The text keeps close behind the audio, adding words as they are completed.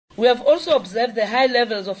We have also observed the high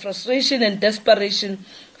levels of frustration and desperation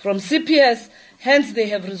from CPS. Hence, they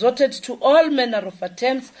have resorted to all manner of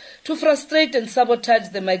attempts to frustrate and sabotage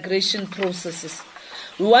the migration processes.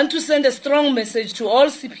 We want to send a strong message to all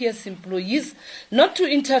CPS employees not to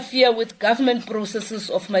interfere with government processes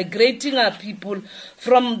of migrating our people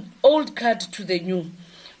from old card to the new.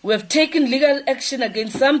 We have taken legal action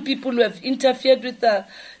against some people who have interfered with the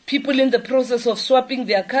people in the process of swapping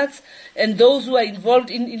their cards and those who are involved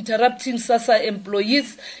in interrupting SASSA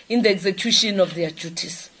employees in the execution of their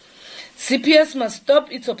duties. CPS must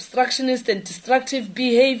stop its obstructionist and destructive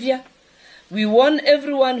behavior. We warn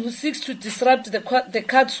everyone who seeks to disrupt the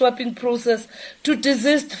card swapping process to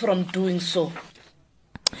desist from doing so.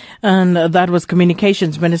 And that was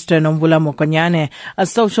Communications Minister Nomvula Mokonyane.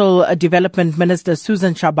 Social Development Minister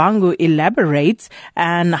Susan Shabangu elaborates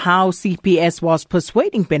on how CPS was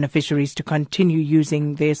persuading beneficiaries to continue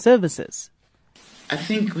using their services. I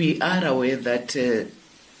think we are aware that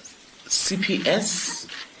CPS,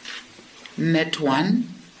 Net1,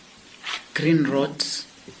 Green Road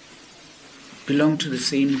belong to the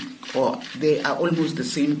same, or they are almost the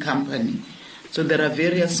same company. So there are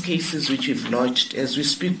various cases which we've lodged. As we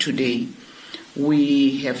speak today,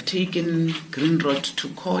 we have taken Green Road to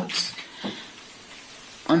court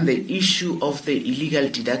on the issue of the illegal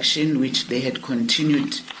deduction which they had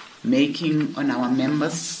continued making on our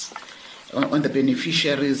members, on the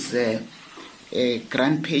beneficiaries'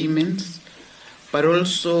 grant payments, but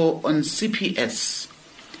also on CPS.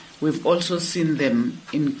 We've also seen them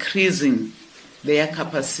increasing their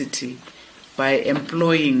capacity by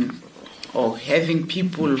employing or having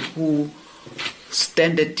people who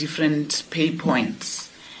stand at different pay points.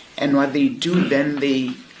 And what they do then,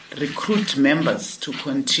 they recruit members to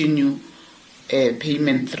continue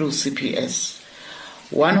payment through CPS.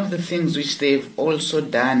 One of the things which they've also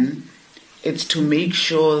done is to make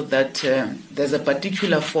sure that there's a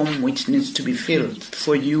particular form which needs to be filled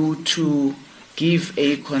for you to give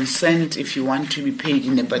a consent if you want to be paid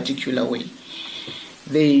in a particular way.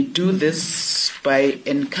 They do this by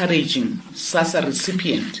encouraging SASSA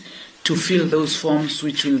recipient to fill those forms,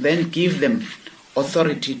 which will then give them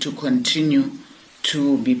authority to continue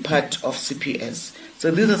to be part of CPS.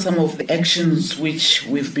 So these are some of the actions which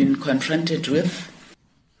we've been confronted with.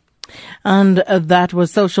 And that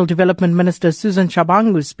was Social Development Minister Susan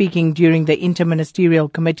Shabangu speaking during the Inter-ministerial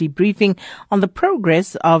Committee briefing on the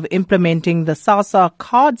progress of implementing the SASSA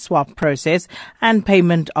card swap process and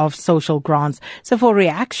payment of social grants. So for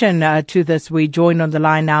reaction to this, we join on the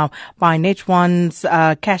line now by Net1's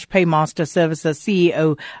Cash Paymaster Services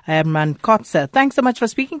CEO, Herman Kotze. Thanks so much for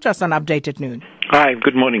speaking to us on Update at Noon. Hi,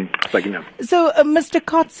 good morning, Sagina. So, Mr.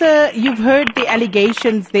 Kotze, you've heard the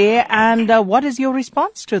allegations there, and what is your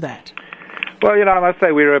response to that? Well, I must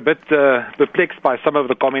say we're a bit perplexed by some of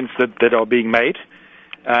the comments that are being made.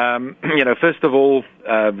 First of all,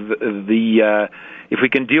 if we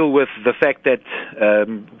can deal with the fact that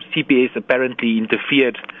CPS apparently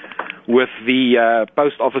interfered with the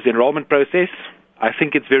post office enrollment process, I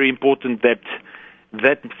think it's very important that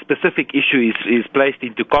that specific issue is placed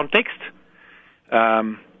into context.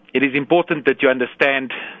 It is important that you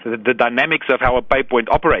understand the dynamics of how a pay point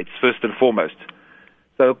operates, first and foremost.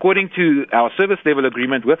 So according to our service level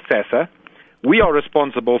agreement with SASSA, we are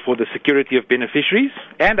responsible for the security of beneficiaries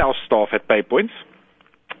and our staff at pay points.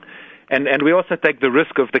 And we also take the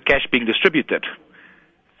risk of the cash being distributed.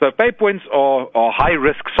 So pay points are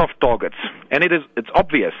high-risk soft targets. And it's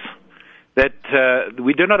obvious that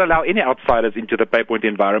we do not allow any outsiders into the pay point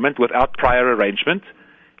environment without prior arrangement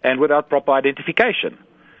and without proper identification.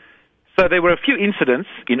 So there were a few incidents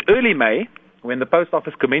in early May when the post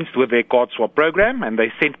office commenced with their card swap program, and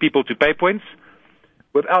they sent people to pay points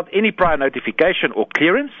without any prior notification or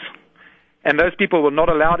clearance, and those people were not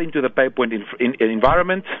allowed into the pay point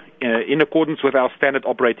environment in accordance with our standard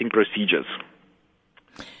operating procedures.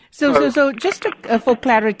 So just for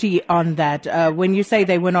clarity on that, when you say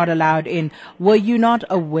they were not allowed in, were you not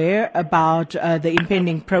aware about the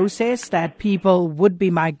impending process that people would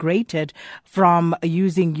be migrated from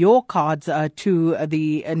using your cards to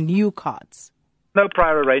the new cards? No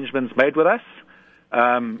prior arrangements made with us.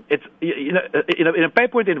 It's in a pay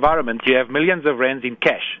point environment, you have millions of rands in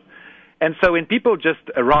cash. And so when people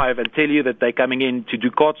just arrive and tell you that they're coming in to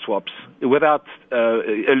do card swaps without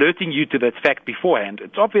alerting you to that fact beforehand,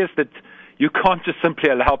 it's obvious that you can't just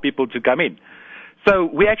simply allow people to come in. So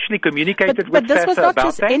we actually communicated with SASSA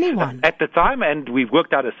about that at the time, and we've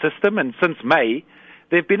worked out a system, and since May,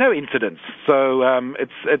 there have been no incidents. So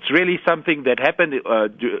it's really something that happened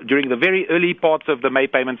during the very early parts of the May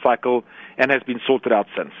payment cycle and has been sorted out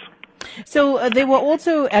since. So there were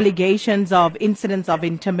also allegations of incidents of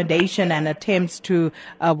intimidation and attempts to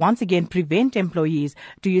once again prevent employees.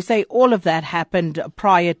 Do you say all of that happened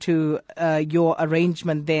prior to your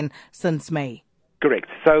arrangement then since May? Correct.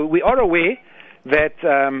 So we are aware that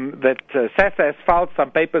SASSA has filed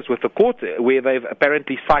some papers with the court where they've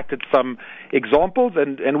apparently cited some examples,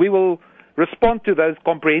 and we will respond to those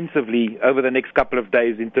comprehensively over the next couple of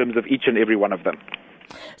days in terms of each and every one of them.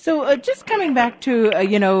 So just coming back to,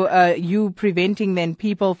 you preventing then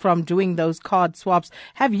people from doing those card swaps,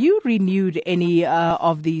 have you renewed any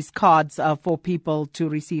of these cards for people to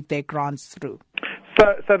receive their grants through?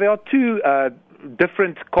 So there are two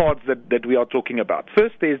different cards that we are talking about.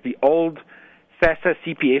 First, there's the old SASSA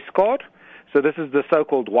CPS card. So this is the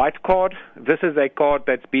so-called white card. This is a card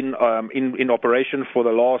that's been in operation for the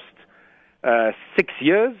last 6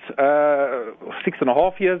 years,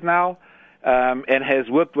 6.5 years now. And has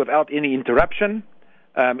worked without any interruption.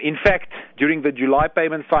 In fact, during the July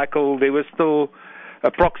payment cycle, there were still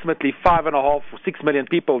approximately 5.5 or 6 million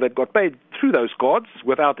people that got paid through those cards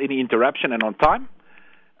without any interruption and on time.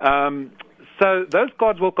 So those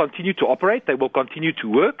cards will continue to operate. They will continue to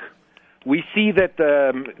work. We see that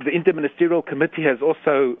the Inter-ministerial Committee has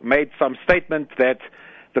also made some statement that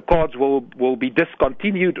the cards will be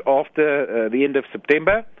discontinued after the end of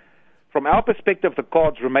September. From our perspective, the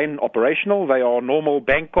cards remain operational. They are normal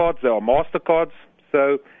bank cards. They are MasterCards.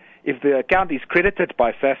 So if the account is credited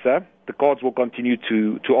by SASSA, the cards will continue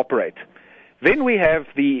to operate. Then we have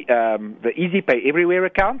the Easy Pay Everywhere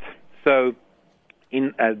account. So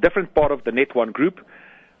in a different part of the Net1 group,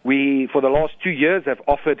 we, for the last 2 years, have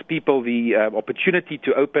offered people the opportunity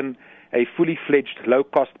to open a fully fledged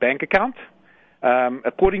low-cost bank account.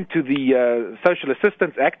 According to the Social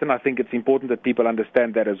Assistance Act, and I think it's important that people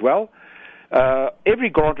understand that as well, every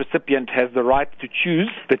grant recipient has the right to choose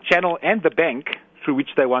the channel and the bank through which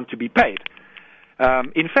they want to be paid.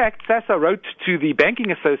 In fact, SASSA wrote to the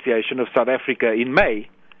Banking Association of South Africa in May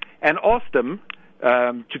and asked them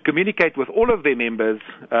to communicate with all of their members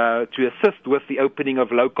to assist with the opening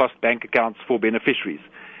of low-cost bank accounts for beneficiaries.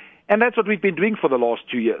 And that's what we've been doing for the last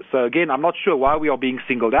 2 years. So again, I'm not sure why we are being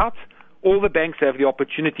singled out. All the banks have the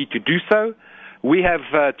opportunity to do so. We have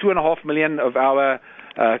 2.5 million of our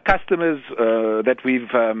customers that we've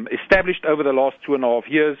established over the last 2.5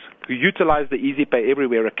 years who utilize the Easy Pay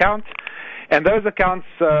Everywhere account. And those accounts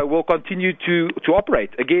will continue to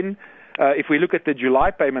operate. Again, if we look at the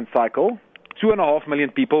July payment cycle, 2.5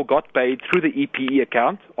 million people got paid through the EPE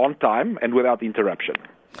account on time and without interruption.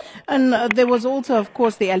 And there was also, of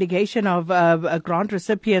course, the allegation of grant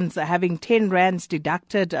recipients having 10 rands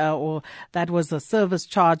deducted, or that was a service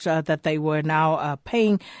charge that they were now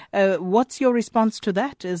paying. What's your response to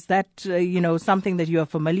that? Is that, something that you are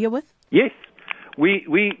familiar with? Yes.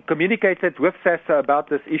 We communicated with SASSA about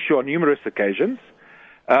this issue on numerous occasions.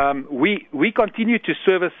 We continue to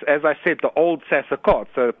service, as I said, the old SASSA card.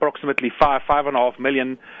 So approximately 5.5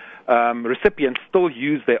 million recipients still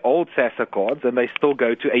use their old SASSA cards, and they still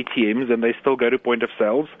go to ATMs and they still go to point of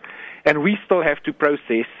sales, and we still have to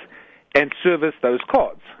process and service those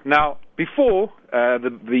cards. Now, before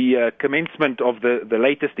the commencement of the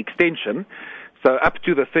latest extension, so up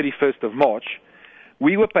to the 31st of March,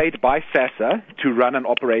 we were paid by SASSA to run and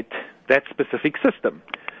operate that specific system.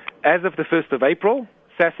 As of the 1st of April,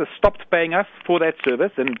 SASSA stopped paying us for that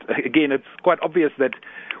service, and again, it's quite obvious that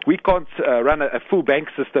we can't run a full bank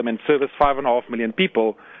system and service 5.5 million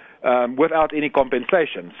people without any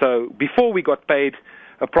compensation. So before we got paid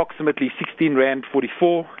approximately 16 Rand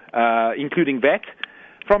 44, including VAT,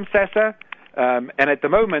 from SASSA, and at the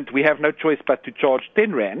moment we have no choice but to charge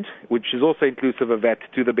 10 Rand, which is also inclusive of VAT,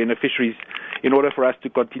 to the beneficiaries in order for us to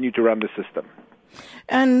continue to run the system.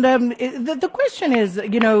 And the question is,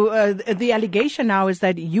 the allegation now is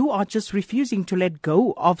that you are just refusing to let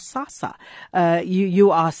go of SASSA.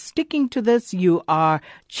 You are sticking to this. You are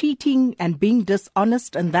cheating and being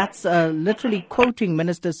dishonest. And that's literally quoting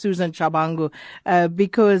Minister Susan Shabangu,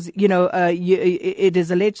 because, it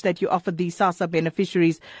is alleged that you offered the SASSA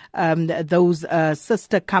beneficiaries those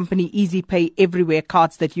sister company Easy Pay Everywhere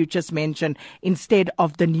cards that you just mentioned instead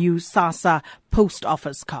of the new SASSA post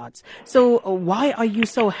office cards. So why are you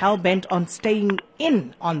so hell-bent on staying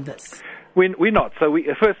in on this? We're not. So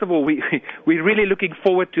first of all, we're really looking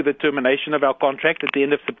forward to the termination of our contract at the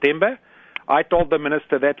end of September. I told the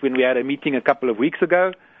minister that when we had a meeting a couple of weeks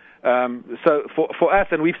ago. So for us,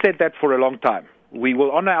 and we've said that for a long time, we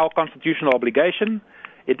will honor our constitutional obligation.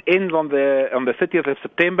 It ends on the 30th of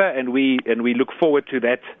September, and we look forward to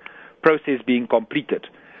that process being completed.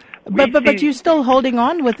 But you're still holding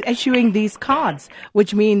on with issuing these cards,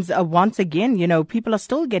 which means once again, people are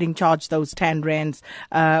still getting charged those 10 rands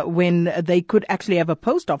when they could actually have a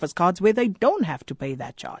post office cards where they don't have to pay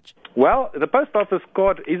that charge. Well, the post office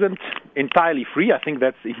card isn't entirely free. I think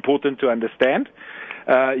that's important to understand.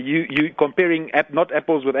 You comparing not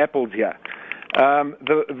apples with apples here.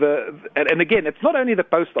 And again, it's not only the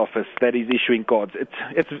post office that is issuing cards.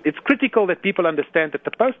 It's critical that people understand that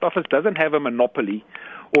the post office doesn't have a monopoly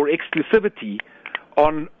or exclusivity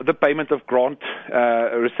on the payment of grant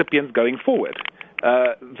recipients going forward.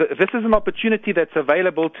 This is an opportunity that's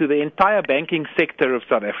available to the entire banking sector of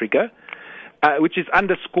South Africa, which is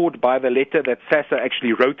underscored by the letter that SASSA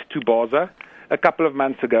actually wrote to BASA a couple of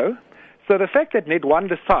months ago. So the fact that Net1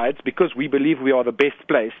 decides, because we believe we are the best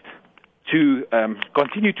placed to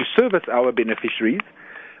continue to service our beneficiaries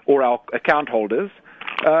or our account holders,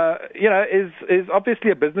 is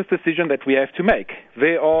obviously a business decision that we have to make.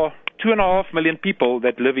 There are 2.5 million people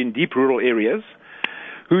that live in deep rural areas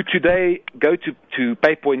who today go to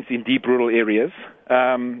pay points in deep rural areas.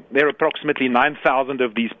 There are approximately 9,000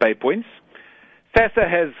 of these pay points. SASSA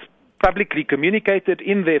has publicly communicated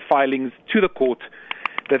in their filings to the court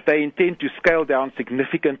that they intend to scale down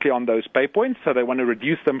significantly on those pay points, so they want to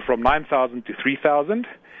reduce them from 9,000 to 3,000.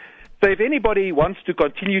 So if anybody wants to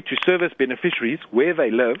continue to service beneficiaries where they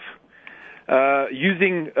live,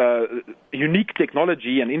 using unique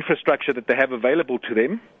technology and infrastructure that they have available to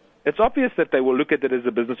them, it's obvious that they will look at it as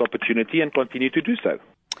a business opportunity and continue to do so.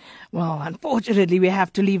 Well, unfortunately, we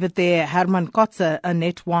have to leave it there. Herman Kotze, a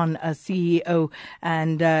Net1 CEO,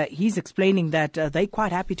 and he's explaining that they're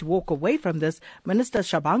quite happy to walk away from this. Minister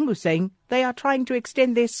Shabangu saying they are trying to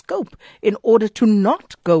extend their scope in order to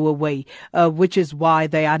not go away, which is why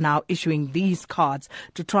they are now issuing these cards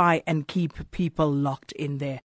to try and keep people locked in there.